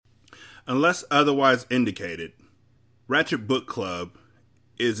Unless otherwise indicated, Ratchet Book Club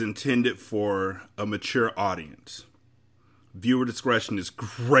is intended for a mature audience. Viewer discretion is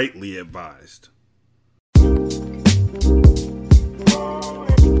greatly advised.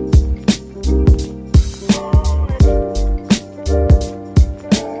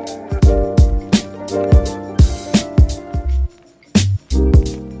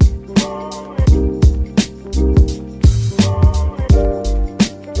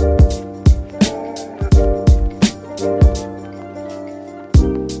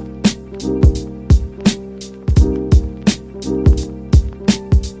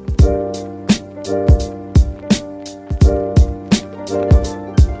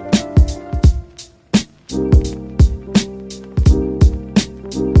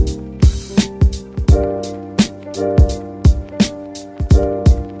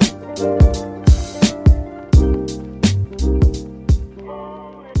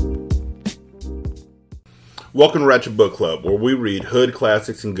 Welcome to Ratchet Book Club, where we read hood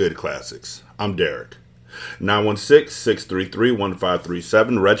classics and good classics. I'm Derek.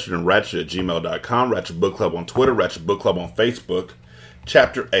 916-633-1537, Ratchet and Ratchet at gmail.com, Ratchet Book Club on Twitter, Ratchet Book Club on Facebook.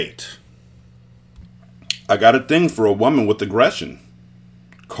 Chapter 8. I got a thing for a woman with aggression.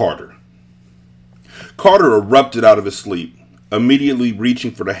 Carter. Carter erupted out of his sleep, immediately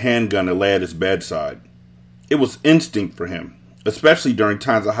reaching for the handgun that lay at his bedside. It was instinct for him, especially during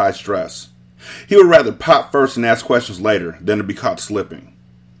times of high stress. He would rather pop first and ask questions later than to be caught slipping.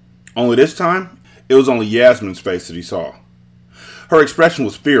 Only this time, it was only Yasmin's face that he saw. Her expression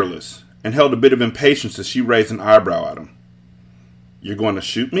was fearless and held a bit of impatience as she raised an eyebrow at him. "You're going to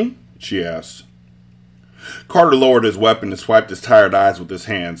shoot me?" she asked. Carter lowered his weapon and swiped his tired eyes with his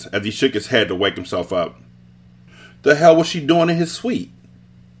hands as he shook his head to wake himself up. The hell was she doing in his suite?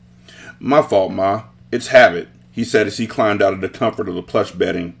 "My fault, Ma. It's habit," he said as he climbed out of the comfort of the plush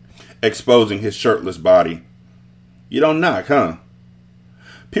bedding, exposing his shirtless body. "You don't knock, huh?"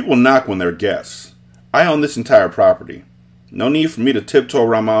 "People knock when they're guests. I own this entire property. No need for me to tiptoe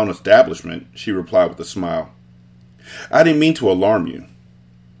around my own establishment," she replied with a smile. "I didn't mean to alarm you."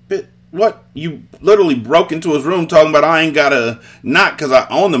 "But what? You literally broke into his room talking about I ain't gotta knock because I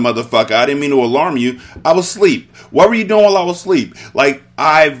own the motherfucker. I didn't mean to alarm you. I was asleep. What were you doing while I was asleep?" Like,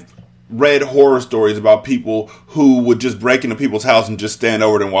 I've read horror stories about people who would just break into people's house and just stand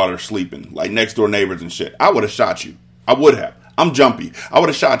over them while they're sleeping, like next door neighbors and shit. I would have shot you. I would have. I'm jumpy. I would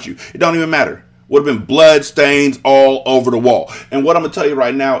have shot you. It don't even matter. Would have been blood stains all over the wall. And what I'm going to tell you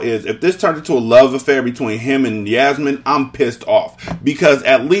right now is, if this turns into a love affair between him and Yasmin, I'm pissed off. Because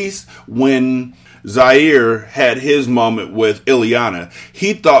at least when Zaire had his moment with Ileana,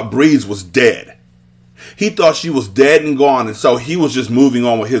 he thought Breeze was dead. He thought she was dead and gone, and so he was just moving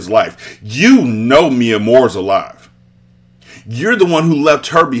on with his life. You know Mia Moore's alive. You're the one who left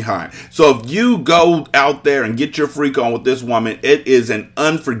her behind. So if you go out there and get your freak on with this woman, it is an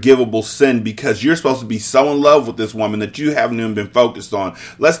unforgivable sin because you're supposed to be so in love with this woman that you haven't even been focused on.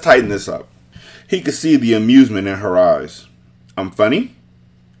 Let's tighten this up. He could see the amusement in her eyes. "I'm funny?"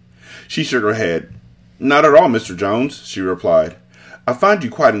 She shook her head. "Not at all, Mr. Jones," she replied. "I find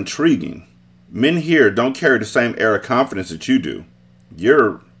you quite intriguing. Men here don't carry the same air of confidence that you do.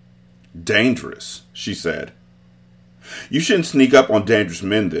 You're dangerous," she said. "You shouldn't sneak up on dangerous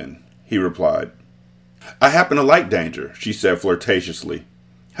men then," he replied. "I happen to like danger," she said flirtatiously.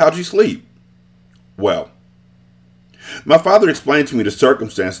 "How'd you sleep?" "Well, my father explained to me the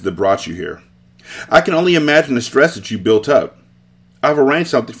circumstances that brought you here. I can only imagine the stress that you built up. I've arranged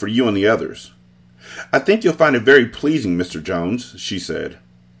something for you and the others. I think you'll find it very pleasing, Mr. Jones," she said.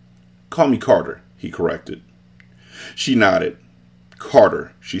 "Call me Carter," he corrected. She nodded.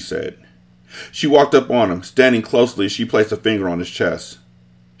 "Carter," she said. She walked up on him, standing closely as she placed a finger on his chest.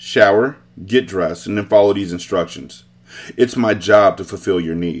 "Shower, get dressed, and then follow these instructions. It's my job to fulfill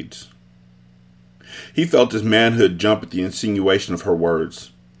your needs." He felt his manhood jump at the insinuation of her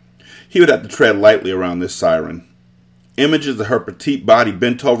words. He would have to tread lightly around this siren. Images of her petite body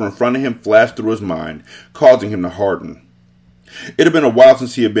bent over in front of him flashed through his mind, causing him to harden. It had been a while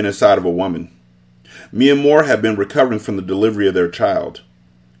since he had been inside of a woman. Mia Moore had been recovering from the delivery of their child.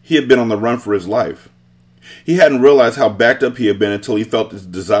 He had been on the run for his life. He hadn't realized how backed up he had been until he felt his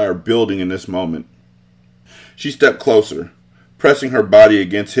desire building in this moment. She stepped closer, pressing her body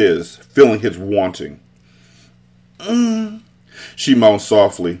against his, feeling his wanting. She moaned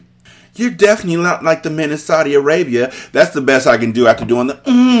softly. "You're definitely not like the men in Saudi Arabia." That's the best I can do after doing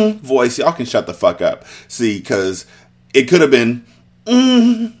the voice. Y'all can shut the fuck up. See, because it could have been,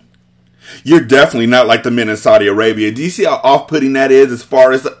 You're definitely not like the men in Saudi Arabia. Do you see how off-putting that is as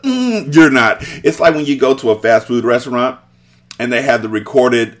far as the, you're not. It's like when you go to a fast food restaurant And they have the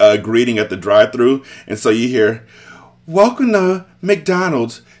recorded greeting at the drive-thru. And so you hear, "Welcome to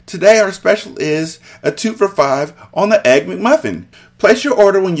McDonald's. Today our special is a 2 for $5 on the Egg McMuffin. Place your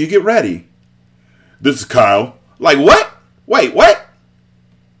order when you get ready." "This is Kyle." Like, what? Wait, what?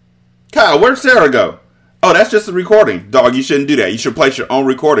 Kyle, where'd Sarah go? "Oh, that's just a recording." Dog, you shouldn't do that. You should place your own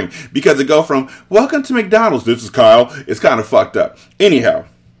recording. Because it go from, "Welcome to McDonald's, this is Kyle." It's kind of fucked up. Anyhow,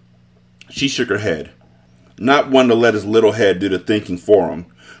 she shook her head. Not one to let his little head do the thinking for him,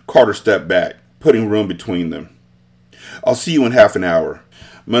 Carter stepped back, putting room between them. "I'll see you in half an hour.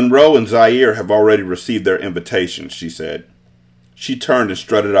 Monroe and Zaire have already received their invitations," she said. She turned and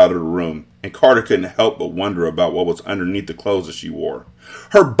strutted out of the room, and Carter couldn't help but wonder about what was underneath the clothes that she wore.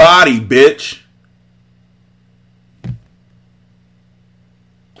 Her body, bitch!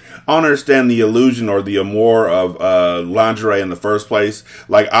 I don't understand the illusion or the amour of lingerie in the first place.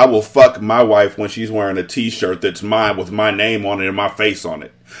 Like, I will fuck my wife when she's wearing a t-shirt that's mine with my name on it and my face on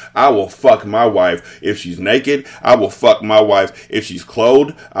it. I will fuck my wife if she's naked. I will fuck my wife if she's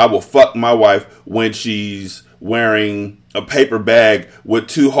clothed. I will fuck my wife when she's wearing a paper bag with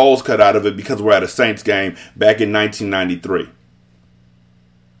 2 holes cut out of it because we're at a Saints game back in 1993.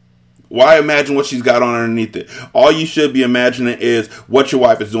 Why imagine what she's got on underneath it? All you should be imagining is what your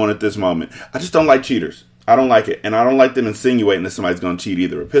wife is doing at this moment. I just don't like cheaters. I don't like it. And I don't like them insinuating that somebody's going to cheat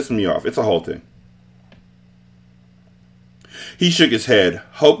either. It pisses me off. It's a whole thing. He shook his head,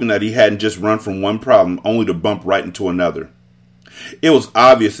 hoping that he hadn't just run from one problem only to bump right into another. It was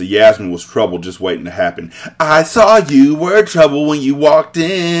obvious that Yasmin was trouble just waiting to happen. "I saw you were trouble when you walked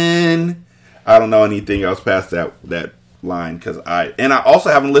in." I don't know anything else past that line because I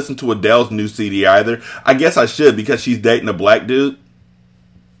also haven't listened to Adele's new CD either. I guess I should because she's dating a black dude.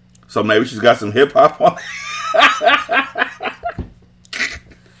 So maybe she's got some hip hop on.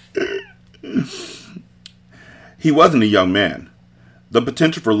 He wasn't a young man. The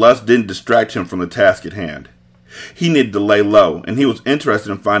potential for lust didn't distract him from the task at hand. He needed to lay low, and he was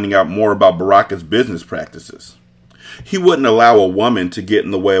interested in finding out more about Baraka's business practices. He wouldn't allow a woman to get in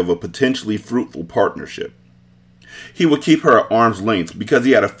the way of a potentially fruitful partnership. He would keep her at arm's length because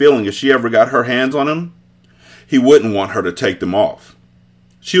he had a feeling if she ever got her hands on him, he wouldn't want her to take them off.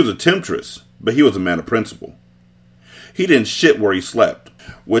 She was a temptress, but he was a man of principle. He didn't shit where he slept,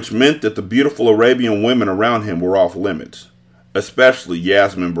 which meant that the beautiful Arabian women around him were off limits, especially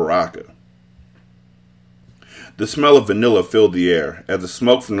Yasmin Baraka. The smell of vanilla filled the air as the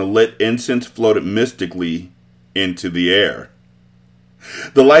smoke from the lit incense floated mystically into the air.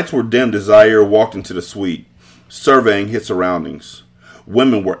 The lights were dimmed as Zaire walked into the suite, surveying his surroundings.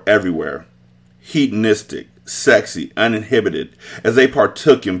 Women were everywhere, hedonistic, sexy, uninhibited, as they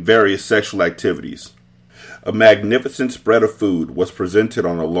partook in various sexual activities. A magnificent spread of food was presented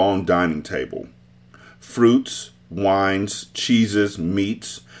on a long dining table. Fruits, wines, cheeses,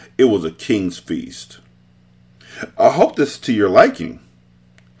 meats. It was a king's feast. "I hope this is to your liking."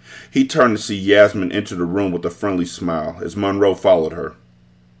 He turned to see Yasmin enter the room with a friendly smile as Monroe followed her.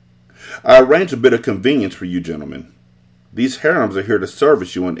 "I arranged a bit of convenience for you gentlemen. These harems are here to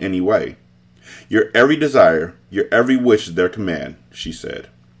service you in any way. Your every desire, your every wish is their command," she said.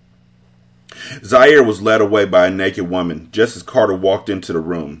 Zaire was led away by a naked woman just as Carter walked into the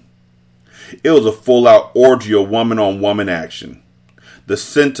room. It was a full-out orgy of woman-on-woman action. The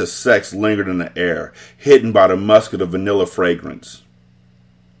scent of sex lingered in the air, hidden by the musk of the vanilla fragrance.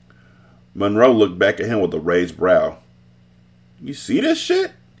 Monroe looked back at him with a raised brow. "You see this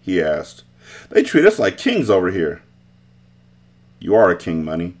shit?" he asked. "They treat us like kings over here." "You are a king,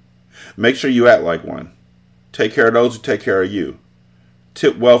 Money. Make sure you act like one. Take care of those who take care of you.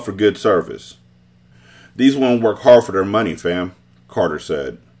 Tip well for good service." "These women work hard for their money, fam," Carter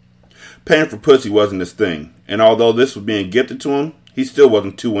said. Paying for pussy wasn't his thing, and although this was being gifted to him, he still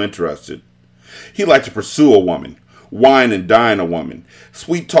wasn't too interested. He liked to pursue a woman, wine and dine a woman,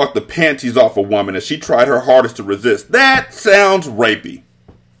 sweet talk the panties off a woman as she tried her hardest to resist. That sounds rapey.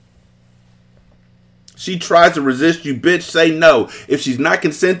 She tries to resist you, bitch, say no. If she's not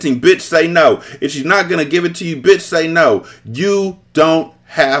consenting, bitch, say no. If she's not going to give it to you, bitch, say no. You don't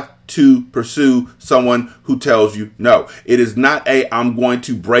have to pursue someone who tells you no. It is not a "I'm going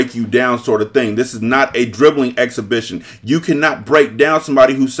to break you down" sort of thing. This is not a dribbling exhibition. You cannot break down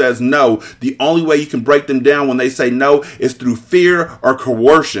somebody who says no. The only way you can break them down when they say no is through fear or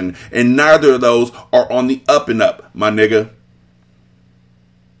coercion, and neither of those are on the up and up, my nigga.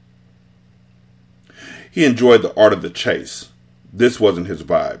 He enjoyed the art of the chase. This wasn't his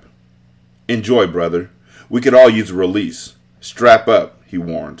vibe. "Enjoy, brother. We could all use a release. Strap up," he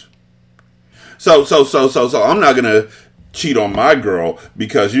warned. So I'm not going to cheat on my girl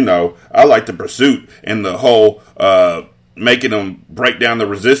because, I like the pursuit and the whole making them break down the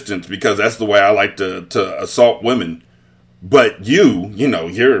resistance because that's the way I like to assault women. But your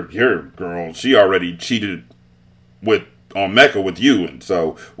girl, she already cheated on Mecca with you, and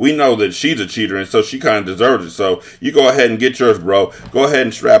so we know that she's a cheater, and so she kind of deserves it. So you go ahead and get yours, bro. Go ahead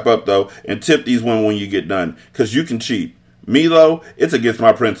and strap up, though, and tip these women when you get done, because you can cheat. Me, though, it's against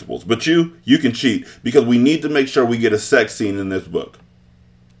my principles. But you can cheat, because we need to make sure we get a sex scene in this book.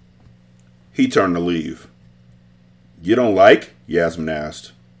 He turned to leave. You don't like? Yasmin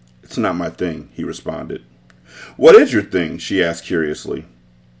asked. It's not my thing, he responded. What is your thing? She asked curiously.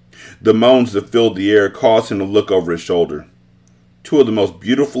 The moans that filled the air caused him to look over his shoulder. Two of the most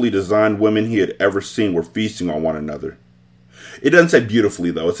beautifully designed women he had ever seen were feasting on one another. It doesn't say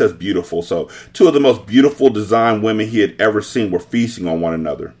beautifully, though. It says beautiful. So, two of the most beautiful designed women he had ever seen were feasting on one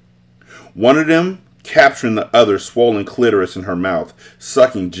another. One of them capturing the other's swollen clitoris in her mouth,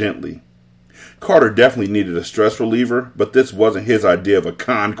 sucking gently. Carter definitely needed a stress reliever, but this wasn't his idea of a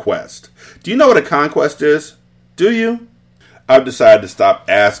conquest. Do you know what a conquest is? Do you? I've decided to stop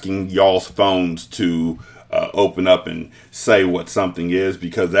asking y'all's phones to open up and say what something is,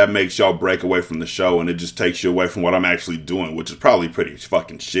 because that makes y'all break away from the show, and it just takes you away from what I'm actually doing, which is probably pretty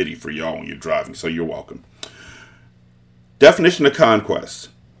fucking shitty for y'all when you're driving, so you're welcome. Definition of conquest: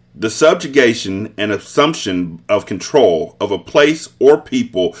 the subjugation and assumption of control of a place or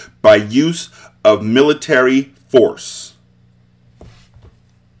people by use of military force.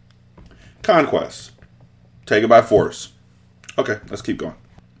 Conquest. Take it by force. Okay, let's keep going.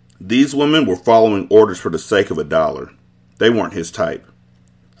 These women were following orders for the sake of $1. They weren't his type.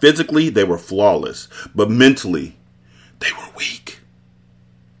 Physically, they were flawless, but mentally, they were weak.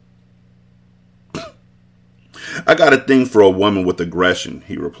 I got a thing for a woman with aggression,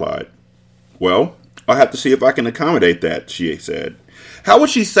 he replied. Well, I'll have to see if I can accommodate that, she said. How would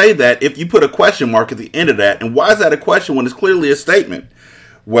she say that if you put a question mark at the end of that? And why is that a question when it's clearly a statement?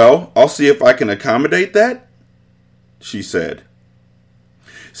 Well, I'll see if I can accommodate that, she said.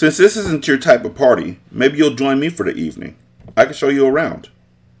 Since this isn't your type of party, maybe you'll join me for the evening. I can show you around.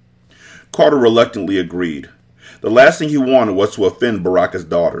 Carter reluctantly agreed. The last thing he wanted was to offend Baraka's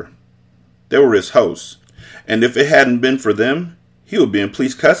daughter. They were his hosts, and if it hadn't been for them, he would be in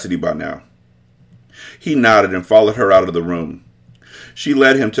police custody by now. He nodded and followed her out of the room. She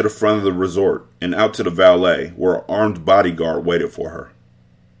led him to the front of the resort and out to the valet, where an armed bodyguard waited for her.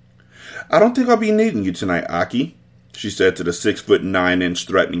 I don't think I'll be needing you tonight, Aki, she said to the 6'9"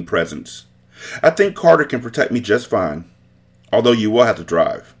 threatening presence. I think Carter can protect me just fine, although you will have to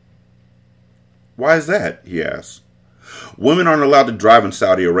drive. Why is that? He asked. Women aren't allowed to drive in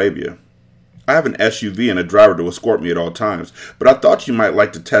Saudi Arabia. I have an SUV and a driver to escort me at all times, but I thought you might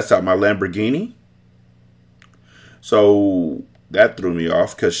like to test out my Lamborghini. So that threw me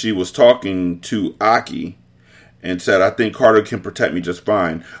off, because she was talking to Aki and said, I think Carter can protect me just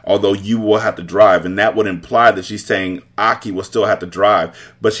fine, although you will have to drive. And that would imply that she's saying Aki will still have to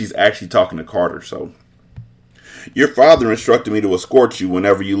drive, but she's actually talking to Carter. So, your father instructed me to escort you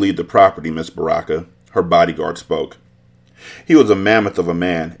whenever you leave the property, Miss Baraka, her bodyguard spoke. He was a mammoth of a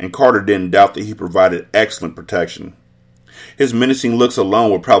man, and Carter didn't doubt that he provided excellent protection. His menacing looks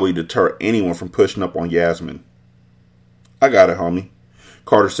alone would probably deter anyone from pushing up on Yasmin. I got it, homie,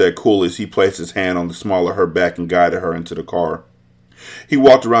 Carter said coolly as he placed his hand on the small of her back and guided her into the car. He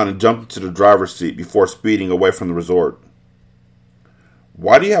walked around and jumped into the driver's seat before speeding away from the resort.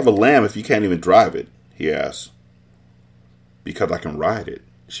 Why do you have a lamb if you can't even drive it? He asked. Because I can ride it,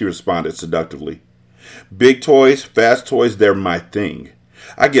 she responded seductively. Big toys, fast toys, they're my thing.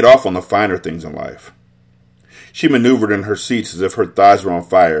 I get off on the finer things in life. She maneuvered in her seats as if her thighs were on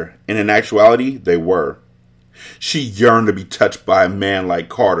fire, and in actuality, they were. She yearned to be touched by a man like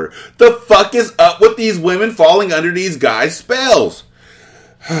Carter. The fuck is up with these women falling under these guys' spells?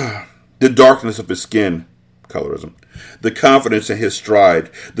 The darkness of his skin, colorism, the confidence in his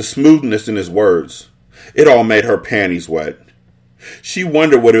stride, the smoothness in his words. It all made her panties wet. She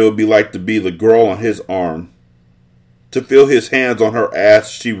wondered what it would be like to be the girl on his arm. To feel his hands on her ass,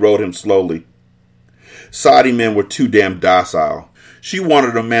 she rode him slowly. Saudi men were too damn docile. She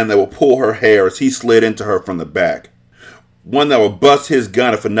wanted a man that would pull her hair as he slid into her from the back. One that would bust his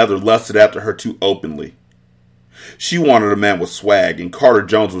gun if another lusted after her too openly. She wanted a man with swag, and Carter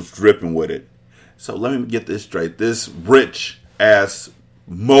Jones was dripping with it. So let me get this straight. This rich-ass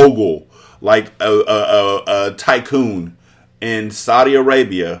mogul, like a tycoon in Saudi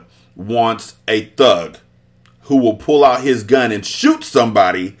Arabia, wants a thug who will pull out his gun and shoot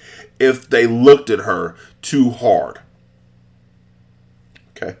somebody if they looked at her too hard.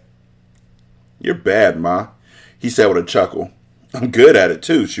 Okay. You're bad, Ma, he said with a chuckle. I'm good at it,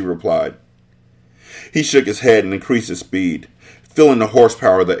 too, she replied. He shook his head and increased his speed, feeling the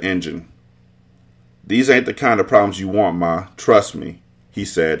horsepower of the engine. "These ain't the kind of problems you want, Ma. Trust me," he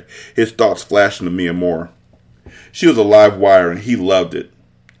said, his thoughts flashing to Mia Moore. She was a live wire, and he loved it.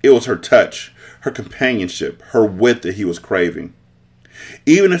 It was her touch, her companionship, her wit that he was craving.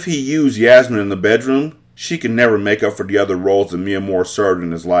 Even if he used Yasmin in the bedroom, she could never make up for the other roles that Mia Moore served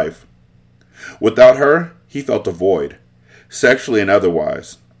in his life. Without her, he felt a void, sexually and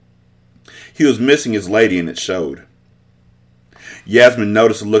otherwise. He was missing his lady, and it showed. Yasmin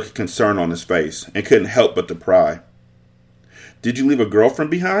noticed a look of concern on his face and couldn't help but to pry. "Did you leave a girlfriend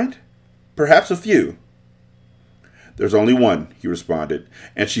behind? Perhaps a few." "There's only one," he responded,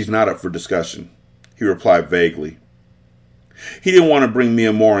 "and she's not up for discussion," he replied vaguely. He didn't want to bring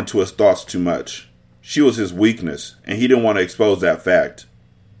Mia Moore into his thoughts too much. She was his weakness, and he didn't want to expose that fact.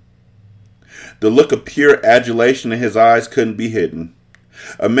 The look of pure adulation in his eyes couldn't be hidden.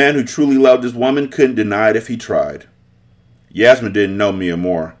 A man who truly loved his woman couldn't deny it if he tried. Yasmin didn't know Mia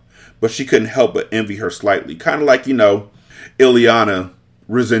Moore, but she couldn't help but envy her slightly. Kind of like, Ileana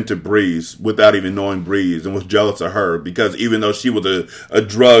resented Breeze without even knowing Breeze and was jealous of her because even though she was a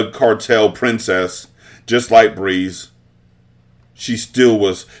drug cartel princess, just like Breeze, she still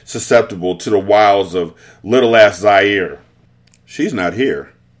was susceptible to the wiles of little-ass Zaire. She's not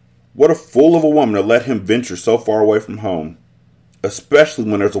here. What a fool of a woman to let him venture so far away from home, especially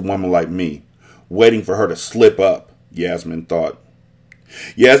when there's a woman like me, waiting for her to slip up, Yasmin thought.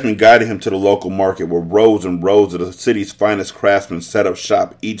 Yasmin guided him to the local market where rows and rows of the city's finest craftsmen set up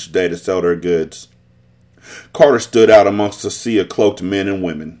shop each day to sell their goods. Carter stood out amongst a sea of cloaked men and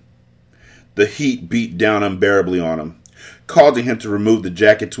women. The heat beat down unbearably on him, causing him to remove the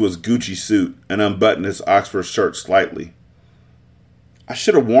jacket to his Gucci suit and unbutton his Oxford shirt slightly. "I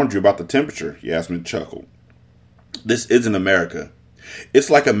should have warned you about the temperature," Yasmin chuckled. "This isn't America. It's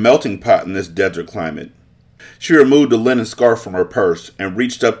like a melting pot in this desert climate." She removed a linen scarf from her purse and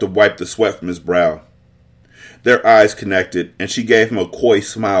reached up to wipe the sweat from his brow. Their eyes connected, and she gave him a coy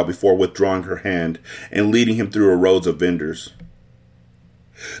smile before withdrawing her hand and leading him through a rows of vendors.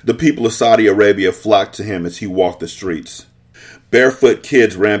 The people of Saudi Arabia flocked to him as he walked the streets. Barefoot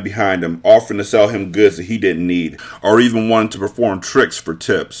kids ran behind him, offering to sell him goods that he didn't need, or even wanted to perform tricks for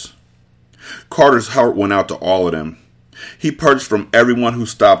tips. Carter's heart went out to all of them. He purchased from everyone who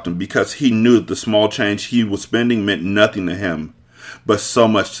stopped him because he knew that the small change he was spending meant nothing to him, but so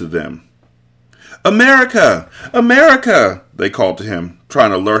much to them. "America! America!" they called to him,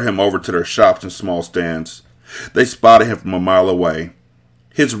 trying to lure him over to their shops and small stands. They spotted him from a mile away.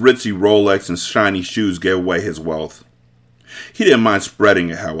 His ritzy Rolex and shiny shoes gave away his wealth. He didn't mind spreading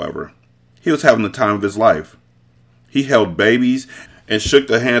it, however. He was having the time of his life. He held babies and shook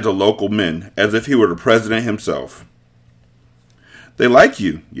the hands of local men as if he were the president himself. "They like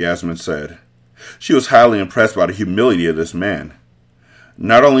you," Yasmin said. She was highly impressed by the humility of this man.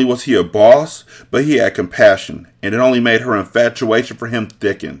 Not only was he a boss, but he had compassion, and it only made her infatuation for him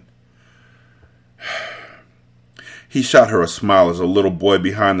thicken. He shot her a smile as a little boy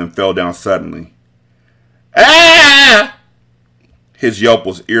behind them fell down suddenly. "Ah!" His yelp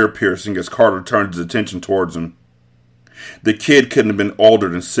was ear-piercing as Carter turned his attention towards him. The kid couldn't have been older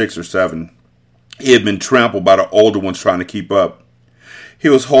than 6 or 7. He had been trampled by the older ones trying to keep up. He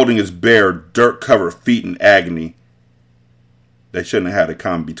was holding his bare, dirt-covered feet in agony. They shouldn't have had a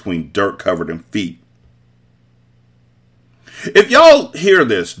comment between dirt-covered and feet. If y'all hear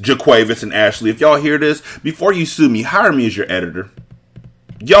this, Jaquavis and Ashley, if y'all hear this, before you sue me, hire me as your editor.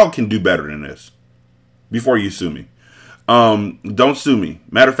 Y'all can do better than this. Before you sue me. Don't sue me.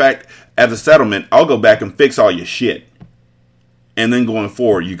 Matter of fact, as a settlement, I'll go back and fix all your shit. And then going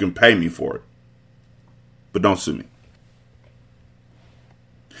forward, you can pay me for it. But don't sue me.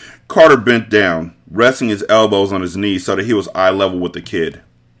 Carter bent down, resting his elbows on his knees so that he was eye level with the kid.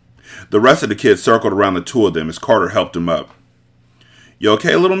 The rest of the kids circled around the two of them as Carter helped him up. "You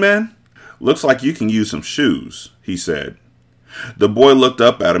okay, little man? Looks like you can use some shoes," he said. The boy looked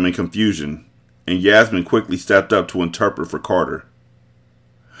up at him in confusion, and Yasmin quickly stepped up to interpret for Carter.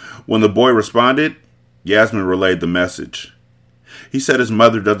 When the boy responded, Yasmin relayed the message. He said his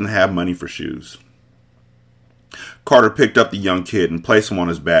mother doesn't have money for shoes. Carter picked up the young kid and placed him on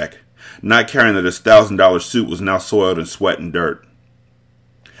his back, not caring that his $1,000 suit was now soiled in sweat and dirt.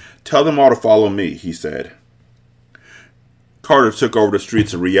 "Tell them all to follow me," he said. Carter took over the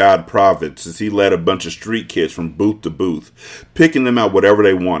streets of Riyadh province as he led a bunch of street kids from booth to booth, picking them out whatever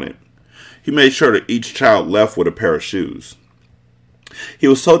they wanted. He made sure that each child left with a pair of shoes. He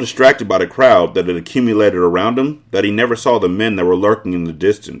was so distracted by the crowd that it accumulated around him that he never saw the men that were lurking in the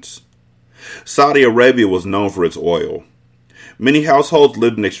distance. Saudi Arabia was known for its oil. Many households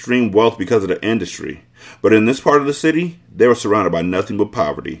lived in extreme wealth because of the industry, but in this part of the city, they were surrounded by nothing but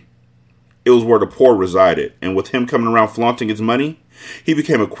poverty. It was where the poor resided, and with him coming around flaunting his money, he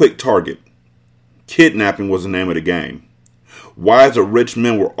became a quick target. Kidnapping was the name of the game. Wives of rich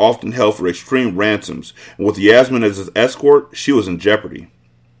men were often held for extreme ransoms, and with Yasmin as his escort, she was in jeopardy.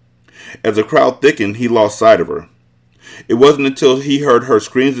 As the crowd thickened, he lost sight of her. It wasn't until he heard her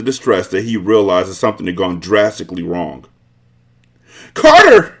screams of distress that he realized that something had gone drastically wrong.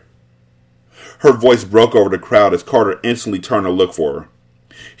 "Carter!" Her voice broke over the crowd as Carter instantly turned to look for her.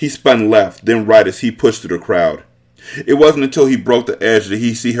 He spun left, then right as he pushed through the crowd. It wasn't until he broke the edge that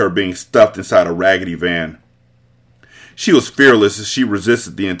he see her being stuffed inside a raggedy van. She was fearless as she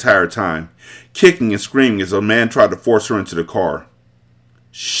resisted the entire time, kicking and screaming as a man tried to force her into the car.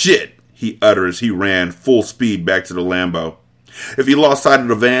 "Shit!" he uttered as he ran full speed back to the Lambo. If he lost sight of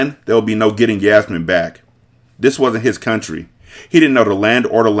the van, there would be no getting Yasmin back. This wasn't his country. He didn't know the land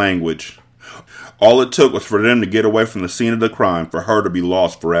or the language. All it took was for them to get away from the scene of the crime for her to be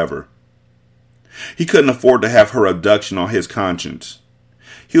lost forever. He couldn't afford to have her abduction on his conscience.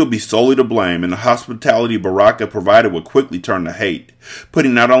 He would be solely to blame, and the hospitality Baraka provided would quickly turn to hate,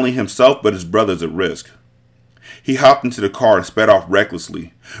 putting not only himself but his brothers at risk. He hopped into the car and sped off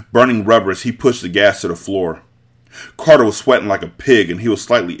recklessly, burning rubber as he pushed the gas to the floor. Carter was sweating like a pig, and he was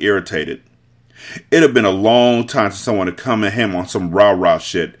slightly irritated. It had been a long time since someone had come at him on some rah-rah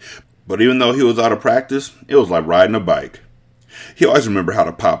shit, but even though he was out of practice, it was like riding a bike. He always remembered how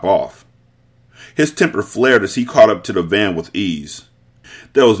to pop off. His temper flared as he caught up to the van with ease.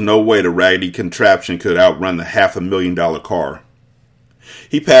 There was no way the raggedy contraption could outrun the $500,000 car.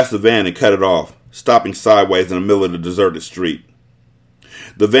 He passed the van and cut it off, stopping sideways in the middle of the deserted street.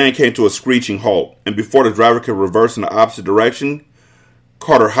 The van came to a screeching halt, and before the driver could reverse in the opposite direction,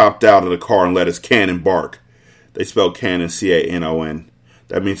 Carter hopped out of the car and let his cannon bark. They spelled cannon C-A-N-O-N.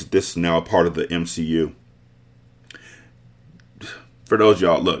 That means that this is now a part of the MCU. For those of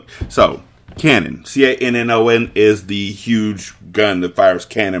y'all, look. So, cannon, C-A-N-N-O-N, is the huge gun that fires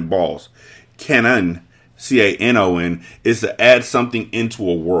cannonballs. Cannon, C-A-N-O-N, is to add something into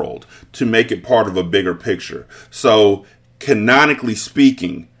a world, to make it part of a bigger picture. So, canonically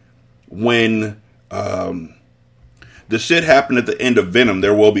speaking, when the shit happened at the end of Venom,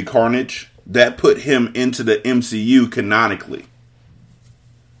 There Will Be Carnage, that put him into the MCU canonically.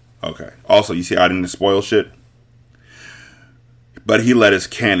 Okay. Also, you see I didn't spoil shit? But he let his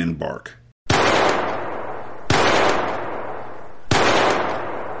cannon bark.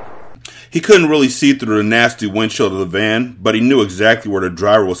 He couldn't really see through the nasty windshield of the van, but he knew exactly where the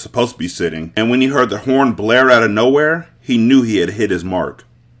driver was supposed to be sitting. And when he heard the horn blare out of nowhere, he knew he had hit his mark.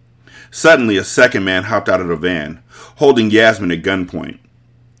 Suddenly, a second man hopped out of the van, holding Yasmin at gunpoint.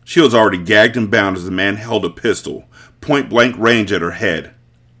 She was already gagged and bound as the man held a pistol, point-blank range at her head.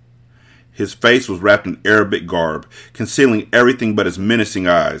 His face was wrapped in Arabic garb, concealing everything but his menacing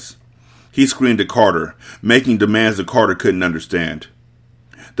eyes. He screamed at Carter, making demands that Carter couldn't understand.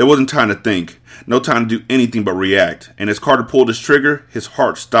 There wasn't time to think, no time to do anything but react, and as Carter pulled his trigger, his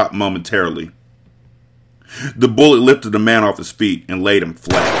heart stopped momentarily. The bullet lifted the man off his feet and laid him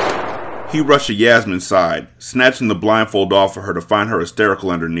flat. He rushed to Yasmin's side, snatching the blindfold off of her to find her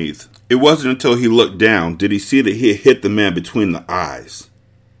hysterical underneath. It wasn't until he looked down did he see that he had hit the man between the eyes.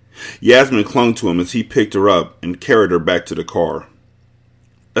 Yasmin clung to him as he picked her up and carried her back to the car.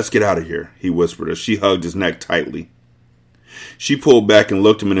 "Let's get out of here," he whispered as she hugged his neck tightly. She pulled back and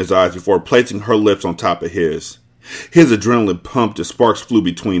looked him in his eyes before placing her lips on top of his. His adrenaline pumped as sparks flew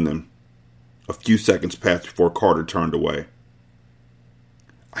between them. A few seconds passed before Carter turned away.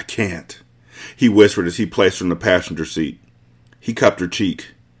 "I can't," he whispered as he placed her in the passenger seat. He cupped her cheek.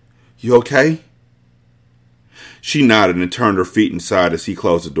 "You okay?" She nodded and turned her feet inside as he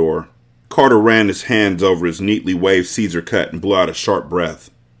closed the door. Carter ran his hands over his neatly waved Caesar cut and blew out a sharp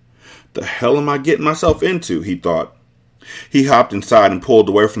breath. "The hell am I getting myself into?" he thought. He hopped inside and pulled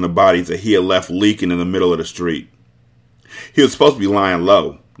away from the bodies that he had left leaking in the middle of the street. He was supposed to be lying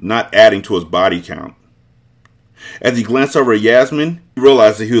low, not adding to his body count. As he glanced over at Yasmin, he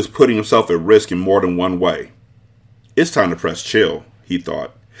realized that he was putting himself at risk in more than one way. It's time to press chill, he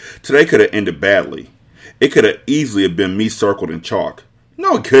thought. Today could have ended badly. It could have easily have been me circled in chalk.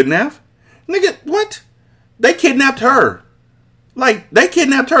 No, it couldn't have. Nigga, what? They kidnapped her. Like, they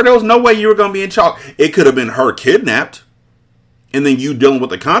kidnapped her. There was no way you were going to be in chalk. It could have been her kidnapped. and then you dealing with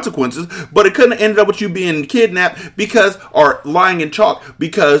the consequences, but it couldn't have ended up with you being kidnapped or lying in chalk,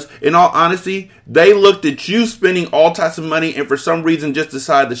 because in all honesty, they looked at you spending all types of money and for some reason just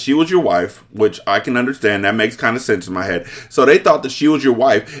decided that she was your wife, which I can understand. That makes kind of sense in my head. So they thought that she was your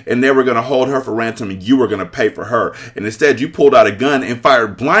wife and they were going to hold her for ransom and you were going to pay for her. And instead you pulled out a gun and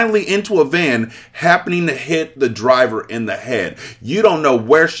fired blindly into a van, happening to hit the driver in the head. You don't know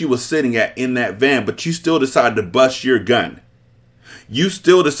where she was sitting at in that van, but you still decided to bust your gun. You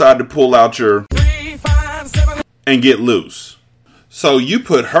still decide to pull out your 3, 5, 7 and get loose. So you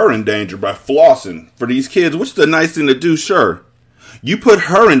put her in danger by flossing for these kids, which is a nice thing to do, sure. You put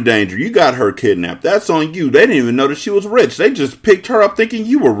her in danger. You got her kidnapped. That's on you. They didn't even know that she was rich. They just picked her up thinking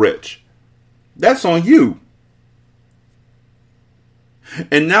you were rich. That's on you.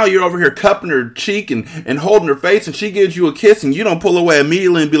 And now you're over here cupping her cheek and holding her face, and she gives you a kiss, and you don't pull away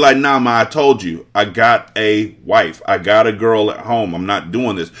immediately and be like, nah, ma, I told you. I got a wife. I got a girl at home. I'm not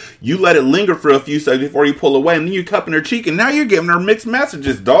doing this. You let it linger for a few seconds before you pull away, and then you're cupping her cheek, and now you're giving her mixed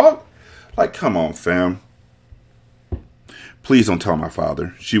messages, dog. Like, come on, fam. Please don't tell my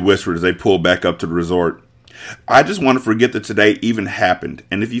father, she whispered as they pulled back up to the resort. I just want to forget that today even happened,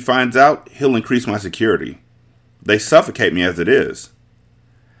 and if he finds out, he'll increase my security. They suffocate me as it is.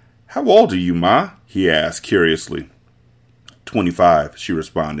 How old are you, Ma? He asked curiously. 25, she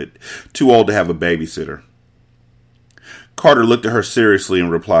responded. Too old to have a babysitter. Carter looked at her seriously and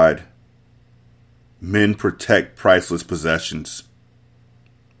replied, Men protect priceless possessions.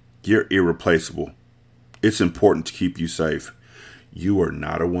 You're irreplaceable. It's important to keep you safe. You are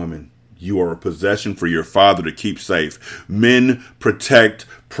not a woman. You are a possession for your father to keep safe. Men protect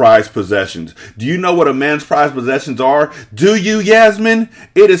prized possessions. Do you know what a man's prized possessions are? Do you, Yasmin?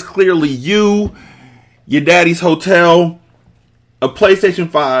 It is clearly you, your daddy's hotel, a PlayStation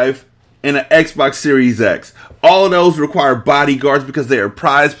 5, and an Xbox Series X. All of those require bodyguards because they are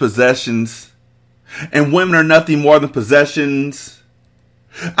prized possessions. And women are nothing more than possessions.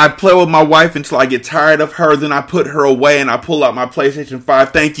 I play with my wife until I get tired of her. Then I put her away and I pull out my PlayStation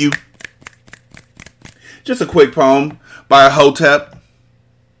 5. Thank you. Just a quick poem by a hotep.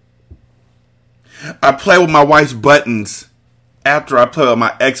 I play with my wife's buttons after I play with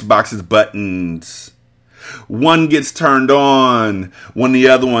my Xbox's buttons. One gets turned on when the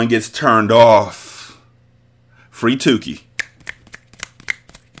other one gets turned off. Free Tukey.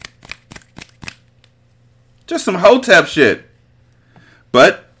 Just some hotep shit.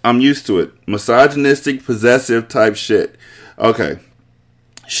 But I'm used to it. Misogynistic, possessive type shit. Okay.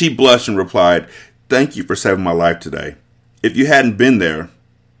 She blushed and replied, Thank you for saving my life today. If you hadn't been there,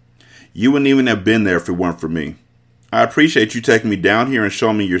 you wouldn't even have been there if it weren't for me. I appreciate you taking me down here and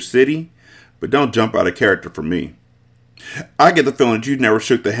showing me your city, but don't jump out of character for me. I get the feeling that you never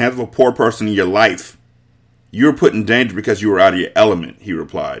shook the hand of a poor person in your life. You were put in danger because you were out of your element, he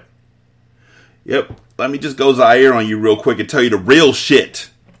replied. Yep, let me just go Zaire on you real quick and tell you the real shit.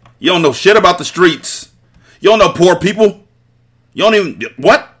 You don't know shit about the streets. You don't know poor people. You don't even,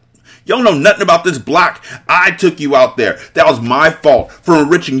 what? You don't know nothing about this block. I took you out there. That was my fault for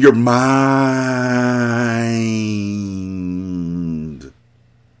enriching your mind.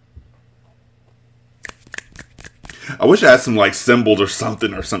 I wish I had some like symbols or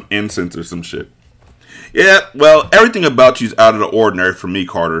something or some incense or some shit. Yeah, well, everything about you's out of the ordinary for me,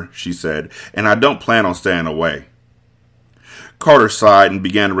 Carter, she said, and I don't plan on staying away. Carter sighed and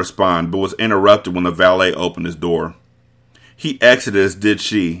began to respond, but was interrupted when the valet opened his door. He exited as did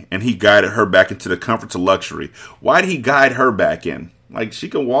she, and he guided her back into the comforts of luxury. Why'd he guide her back in? Like, she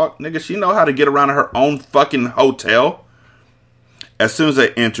can walk, nigga, she know how to get around to her own fucking hotel. As soon as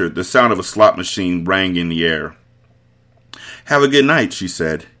they entered, the sound of a slot machine rang in the air. Have a good night, she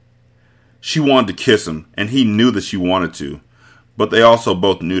said. She wanted to kiss him, and he knew that she wanted to, but they also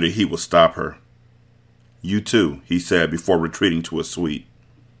both knew that he would stop her. You too, he said before retreating to a suite.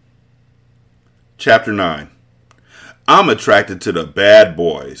 Chapter 9. I'm attracted to the bad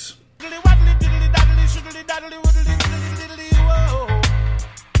boys.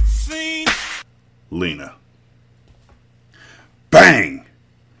 Lena. Bang!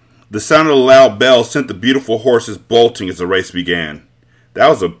 The sound of the loud bell sent the beautiful horses bolting as the race began. That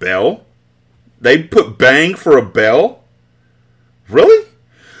was a bell? They put bang for a bell? Really?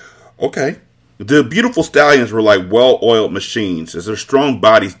 Okay. The beautiful stallions were like well-oiled machines as their strong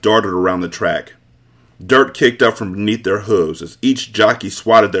bodies darted around the track. Dirt kicked up from beneath their hooves as each jockey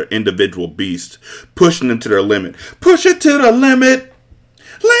swatted their individual beast, pushing them to their limit. Push it to the limit!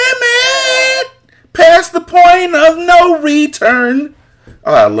 Limit! Past the point of no return!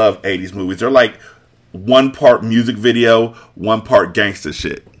 Oh, I love 80s movies. They're like one part music video, one part gangster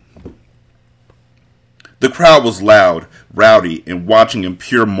shit. The crowd was loud, rowdy, and watching in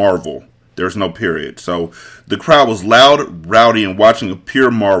pure marvel. There's no period. So the crowd was loud, rowdy, and watching in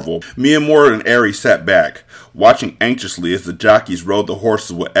pure marvel. Mia Moore and Aries sat back, watching anxiously as the jockeys rode the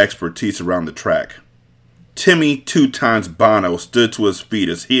horses with expertise around the track. Timmy 2x Bono stood to his feet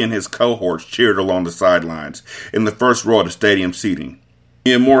as he and his cohorts cheered along the sidelines in the first row of the stadium seating.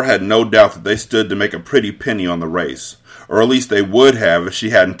 Mia Moore had no doubt that they stood to make a pretty penny on the race, or at least they would have if she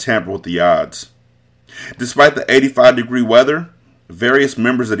hadn't tampered with the odds. Despite the 85-degree weather, various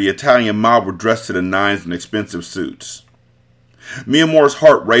members of the Italian mob were dressed to the nines in expensive suits. Mia Moore's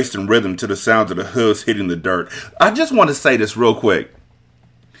heart raced in rhythm to the sounds of the hooves hitting the dirt. I just want to say this real quick.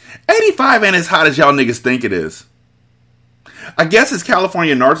 85 ain't as hot as y'all niggas think it is. I guess it's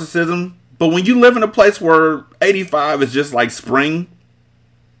California narcissism, but when you live in a place where 85 is just like spring,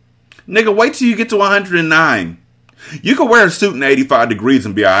 nigga, wait till you get to 109. You can wear a suit in 85 degrees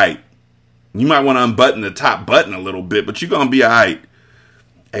and be alright. You might want to unbutton the top button a little bit, but you're going to be alright.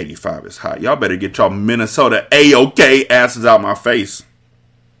 85 is hot. Y'all better get y'all Minnesota A-OK asses out my face.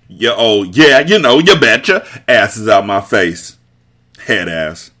 Yeah, oh, yeah, you know, you betcha. Asses out my face. Head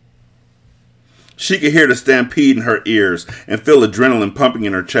ass. She could hear the stampede in her ears and feel adrenaline pumping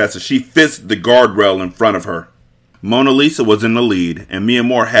in her chest as she fisted the guardrail in front of her. Mona Lisa was in the lead, and Mia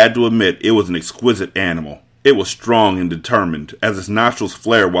Moore had to admit it was an exquisite animal. It was strong and determined, as its nostrils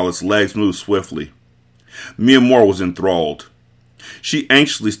flared while its legs moved swiftly. Mia Moore was enthralled. She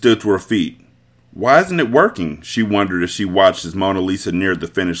anxiously stood to her feet. Why isn't it working? She wondered as she watched as Mona Lisa neared the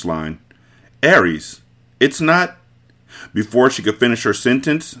finish line. Aries, it's not... Before she could finish her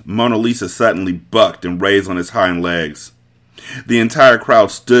sentence, Mona Lisa suddenly bucked and raised on its hind legs. The entire crowd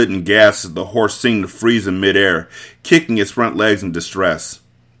stood and gasped as the horse seemed to freeze in midair, kicking its front legs in distress.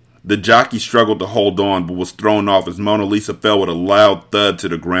 The jockey struggled to hold on, but was thrown off as Mona Lisa fell with a loud thud to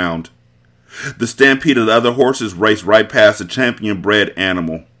the ground. The stampede of the other horses raced right past the champion-bred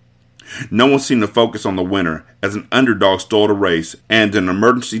animal. No one seemed to focus on the winner, as an underdog stole the race, and an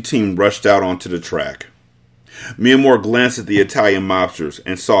emergency team rushed out onto the track. Mia Moore glanced at the Italian mobsters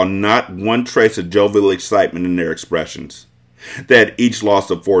and saw not one trace of jovial excitement in their expressions. They had each lost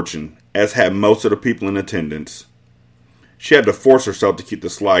a fortune, as had most of the people in attendance. She had to force herself to keep the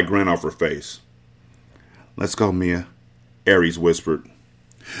sly grin off her face. "Let's go, Mia," Aries whispered.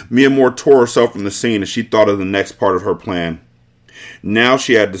 Mia Moore tore herself from the scene as she thought of the next part of her plan. Now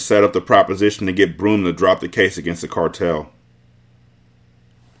she had to set up the proposition to get Broom to drop the case against the cartel.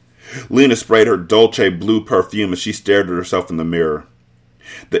 Lena sprayed her Dolce blue perfume as she stared at herself in the mirror.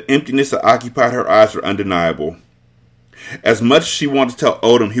 The emptiness that occupied her eyes were undeniable. As much as she wanted to tell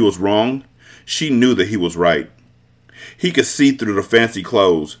Odom he was wrong, she knew that he was right. He could see through the fancy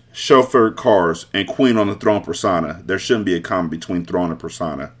clothes, chauffeured cars, and queen on the throne persona. There shouldn't be a comma between throne and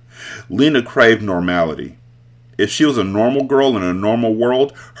persona. Lena craved normality. If she was a normal girl in a normal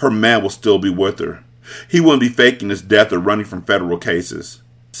world, her man would still be with her. He wouldn't be faking his death or running from federal cases.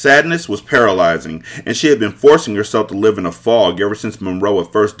 Sadness was paralyzing, and she had been forcing herself to live in a fog ever since Monroe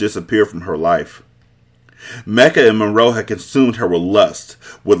had first disappeared from her life. Mecca and Monroe had consumed her with lust,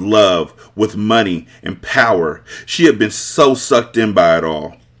 with love, with money, and power. She had been so sucked in by it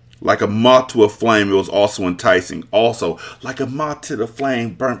all. Like a moth to a flame, it was also enticing. Also, like a moth to the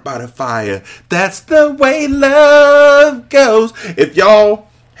flame, burnt by the fire. That's the way love goes. If y'all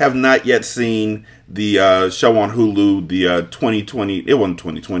have not yet seen the show on Hulu, the 2020, it wasn't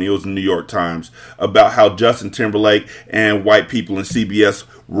 2020, it was the New York Times, about how Justin Timberlake and white people in CBS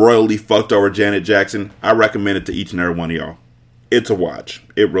royally fucked over Janet Jackson, I recommend it to each and every one of y'all. It's a watch.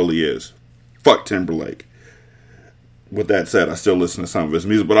 It really is. Fuck Timberlake. With that said, I still listen to some of his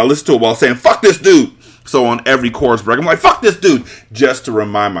music, but I listen to it while saying, fuck this dude! So on every chorus break, I'm like, fuck this dude! Just to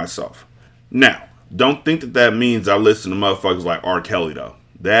remind myself. Now, don't think that that means I listen to motherfuckers like R. Kelly, though.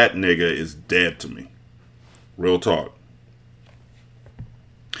 That nigga is dead to me. Real talk.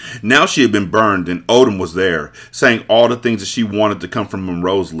 Now she had been burned and Odom was there, saying all the things that she wanted to come from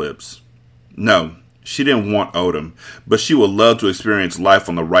Monroe's lips. No, she didn't want Odom, but she would love to experience life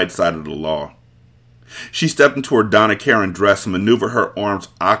on the right side of the law. She stepped into her Donna Karan dress and maneuvered her arms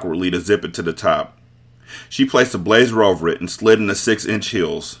awkwardly to zip it to the top. She placed a blazer over it and slid into 6-inch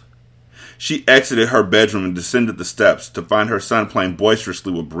heels. She exited her bedroom and descended the steps to find her son playing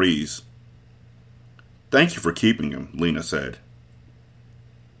boisterously with Breeze. "Thank you for keeping him," Lena said.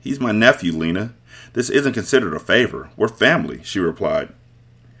 "He's my nephew, Lena. This isn't considered a favor. We're family," she replied.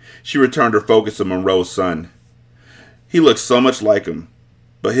 She returned her focus to Monroe's son. He looked so much like him,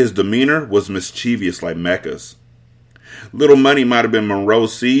 but his demeanor was mischievous like Mecca's. Little Money might have been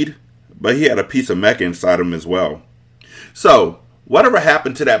Monroe's seed, but he had a piece of Mecca inside him as well. So, Whatever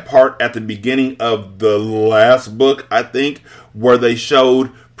happened to that part at the beginning of the last book, I think, where they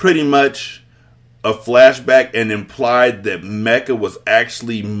showed pretty much a flashback and implied that Mecca was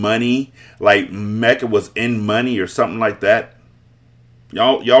actually money, like Mecca was in money or something like that.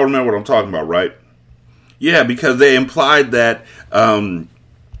 Y'all remember what I'm talking about, right? Yeah, because they implied that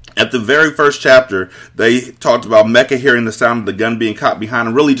at the very first chapter, they talked about Mecca hearing the sound of the gun being caught behind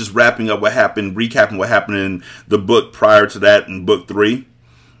him, really just wrapping up what happened, recapping what happened in the book prior to that in book 3.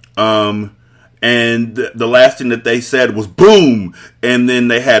 And the last thing that they said was boom, and then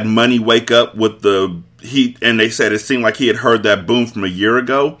they had Money wake up with the heat, and they said it seemed like he had heard that boom from a year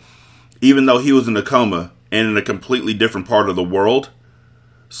ago, even though he was in a coma and in a completely different part of the world.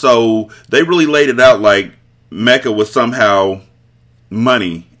 So they really laid it out like Mecca was somehow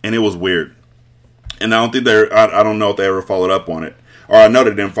money, and it was weird. And I don't know if they ever followed up on it, or I know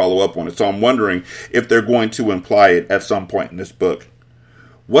they didn't follow up on it. So I'm wondering if they're going to imply it at some point in this book.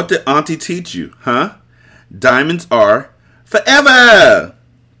 What did Auntie teach you, huh? Diamonds are forever,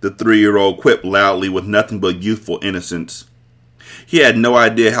 the 3-year-old quipped loudly with nothing but youthful innocence. He had no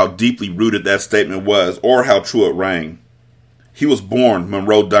idea how deeply rooted that statement was, or how true it rang. He was born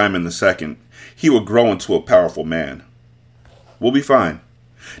Monroe Diamond II. He would grow into a powerful man. We'll be fine.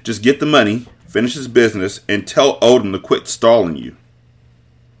 Just get the money, finish his business, and tell Odom to quit stalling you.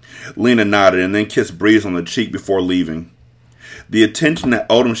 Lena nodded and then kissed Breeze on the cheek before leaving. The attention that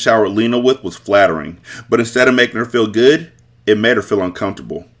Odom showered Lena with was flattering, but instead of making her feel good, it made her feel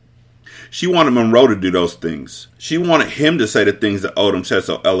uncomfortable. She wanted Monroe to do those things. She wanted him to say the things that Odom said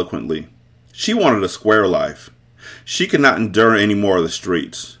so eloquently. She wanted a square life. She could not endure any more of the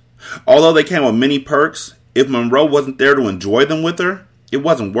streets. Although they came with many perks, if Monroe wasn't there to enjoy them with her, it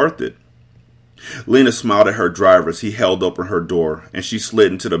wasn't worth it. Lena smiled at her driver as he held open her door, and she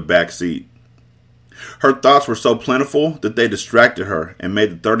slid into the back seat. Her thoughts were so plentiful that they distracted her and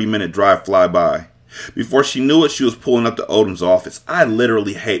made the 30-minute drive fly by. Before she knew it, she was pulling up to Odom's office. I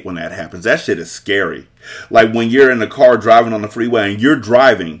literally hate when that happens. That shit is scary. Like when you're in the car driving on the freeway and you're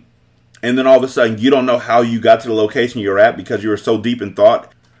driving, and then all of a sudden you don't know how you got to the location you're at because you were so deep in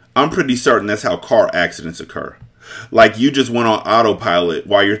thought. I'm pretty certain that's how car accidents occur. Like you just went on autopilot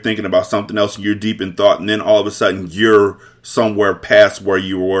while you're thinking about something else and you're deep in thought, and then all of a sudden you're somewhere past where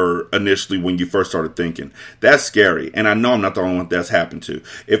you were initially when you first started thinking. That's scary, and I know I'm not the only one that's happened to.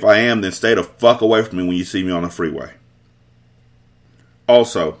 If I am, then stay the fuck away from me when you see me on the freeway.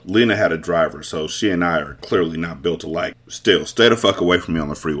 Also, Lena had a driver, so she and I are clearly not built alike. Still, stay the fuck away from me on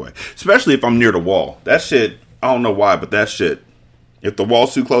the freeway. Especially if I'm near the wall. That shit, I don't know why, but that shit, if the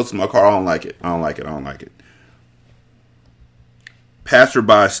wall's too close to my car, I don't like it. I don't like it.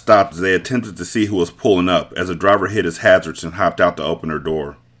 Passersby stopped as they attempted to see who was pulling up, as the driver hit his hazards and hopped out to open her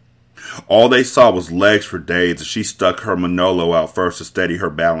door. All they saw was legs for days as she stuck her Manolo out first to steady her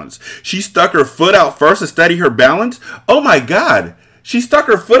balance. She stuck her foot out first to steady her balance? Oh my god! She stuck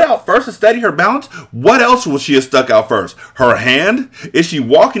her foot out first to steady her balance? What else would she have stuck out first? Her hand? Is she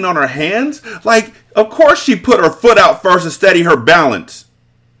walking on her hands? Like, of course she put her foot out first to steady her balance.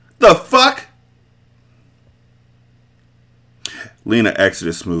 The fuck? Lena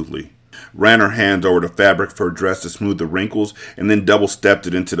exited smoothly, ran her hands over the fabric of her dress to smooth the wrinkles, and then double-stepped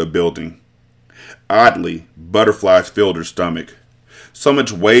it into the building. Oddly, butterflies filled her stomach. So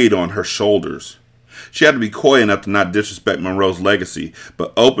much weighed on her shoulders. She had to be coy enough to not disrespect Monroe's legacy,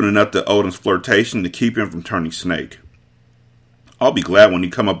 but open enough to Odom's flirtation to keep him from turning snake. I'll be glad when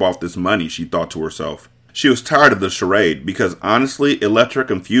you come up off this money, she thought to herself. She was tired of the charade, because honestly, it left her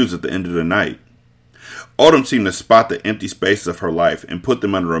confused at the end of the night. Odom seemed to spot the empty spaces of her life and put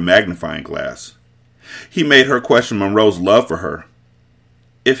them under a magnifying glass. He made her question Monroe's love for her.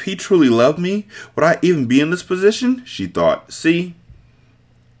 If he truly loved me, would I even be in this position? She thought. See,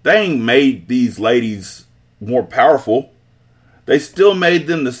 they ain't made these ladies more powerful. They still made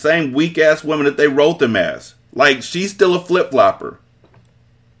them the same weak-ass women that they wrote them as. Like, she's still a flip-flopper.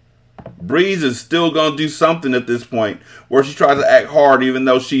 Breeze is still going to do something at this point where she tries to act hard even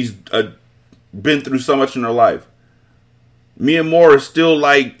though she's been through so much in her life. Mia Moore is still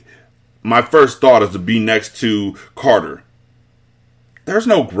like, my first thought is to be next to Carter. There's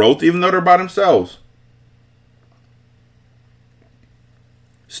no growth even though they're by themselves.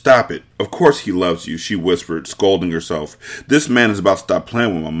 Stop it. Of course he loves you, she whispered, scolding herself. This man is about to stop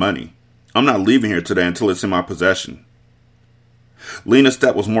playing with my money. I'm not leaving here today until it's in my possession. Lena's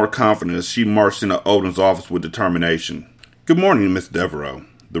step was more confident as she marched into Odom's office with determination. Good morning, Miss Devereaux,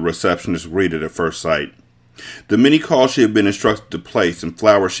 the receptionist greeted at first sight. The many calls she had been instructed to place and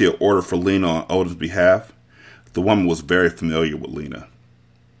flowers she had ordered for Lena on Odom's behalf, the woman was very familiar with Lena.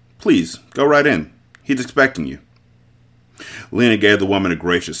 Please, go right in. He's expecting you. Lena gave the woman a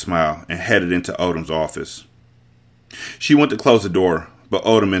gracious smile and headed into Odom's office. She went to close the door, but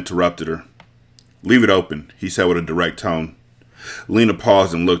Odom interrupted her. "Leave it open," he said with a direct tone. Lena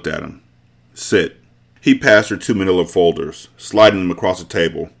paused and looked at him. "Sit." He passed her 2 manila folders, sliding them across the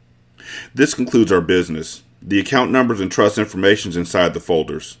table. "This concludes our business. The account numbers and trust information is inside the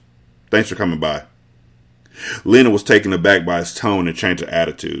folders. Thanks for coming by." Lena was taken aback by his tone and change of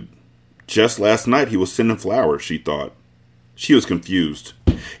attitude. Just last night he was sending flowers, she thought. She was confused.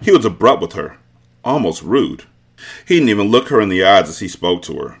 He was abrupt with her, almost rude. He didn't even look her in the eyes as he spoke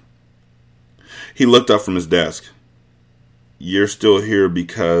to her. He looked up from his desk. "You're still here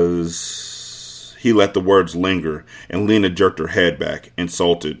because..." He let the words linger, and Lena jerked her head back,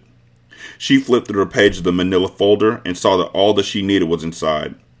 insulted. She flipped through the page of the manila folder and saw that all that she needed was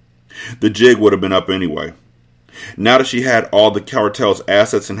inside. The jig would have been up anyway. Now that she had all the cartel's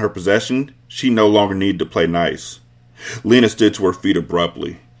assets in her possession, she no longer needed to play nice. Lena stood to her feet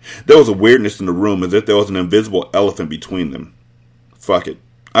abruptly. There was a weirdness in the room, as if there was an invisible elephant between them. "Fuck it.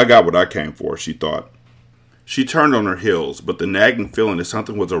 I got what I came for," she thought. She turned on her heels, but the nagging feeling that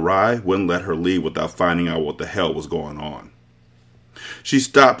something was awry wouldn't let her leave without finding out what the hell was going on. She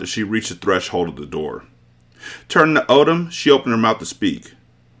stopped as she reached the threshold of the door. Turning to Odom, she opened her mouth to speak,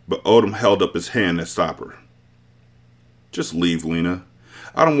 but Odom held up his hand to stop her. "Just leave, Lena.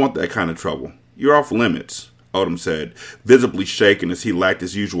 I don't want that kind of trouble. You're off limits," Odom said, visibly shaken as he lacked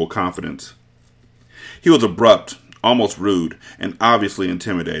his usual confidence. He was abrupt, almost rude, and obviously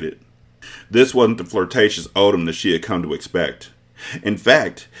intimidated. This wasn't the flirtatious Odom that she had come to expect. In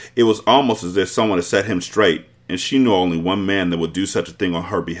fact, it was almost as if someone had set him straight, and she knew only one man that would do such a thing on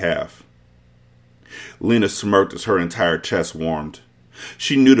her behalf. Lena smirked as her entire chest warmed.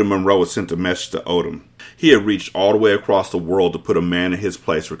 She knew that Monroe had sent a message to Odom. He had reached all the way across the world to put a man in his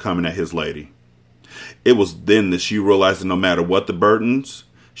place for coming at his lady. It was then that she realized that no matter what the burdens,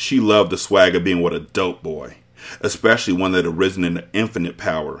 she loved the swag of being with a dope boy, especially one that had risen into infinite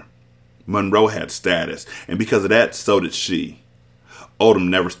power. Monroe had status, and because of that, so did she. Odom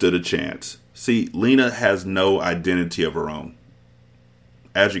never stood a chance. See, Lena has no identity of her own.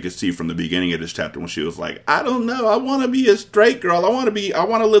 As you can see from the beginning of this chapter, when she was like, "I don't know, I want to be a straight girl, I want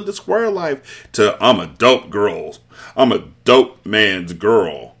to live the square life," to "I'm a dope girl, I'm a dope man's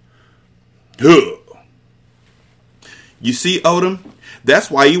girl." Ugh. You see, Odom, that's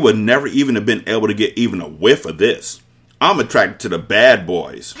why you would never even have been able to get even a whiff of this. I'm attracted to the bad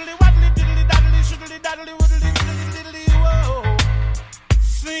boys.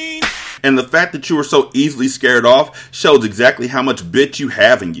 And the fact that you were so easily scared off shows exactly how much bitch you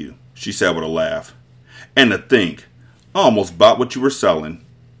have in you, she said with a laugh. And to think, I almost bought what you were selling.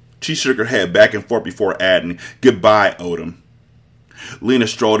 She shook her head back and forth before adding, "Goodbye, Odom." Lena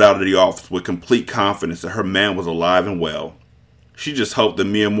strolled out of the office with complete confidence that her man was alive and well. She just hoped that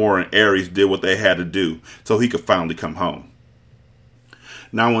Mia Moore and Aries did what they had to do so he could finally come home.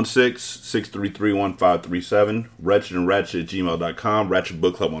 916-633-1537, wretchedandratchet@gmail.com, Ratchet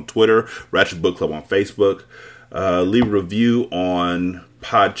Book Club on Twitter, Ratchet Book Club on Facebook. Leave a review on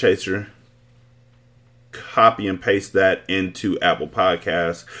Podchaser. Copy and paste that into Apple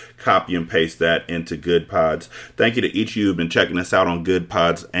Podcasts. Copy and paste that into Good Pods. Thank you to each of you who have been checking us out on Good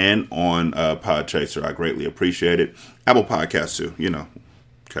Pods and on Podchaser. I greatly appreciate it. Apple Podcasts too, you know.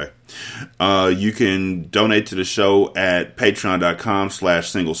 Okay. You can donate to the show at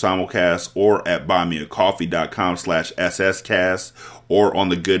patreon.com/single simulcast or at buymeacoffee.com/sscast, or on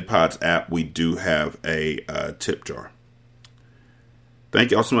the Good Pods app. We do have a tip jar.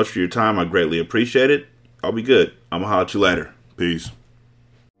 Thank y'all so much for your time. I greatly appreciate it. I'll be good. I'm going to holler at you later. Peace.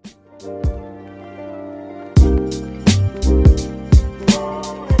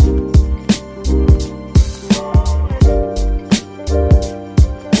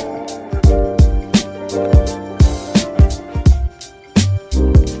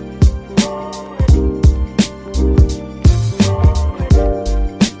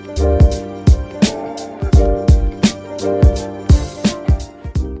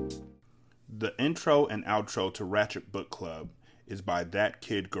 The intro and outro to Ratchet Book Club is by That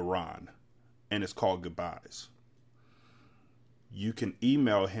Kid Garan, and it's called Goodbyes. You can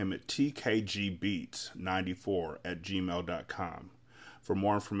email him at tkgbeats94@gmail.com for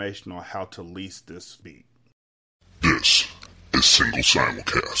more information on how to lease this beat. This is Single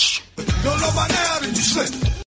Simulcast.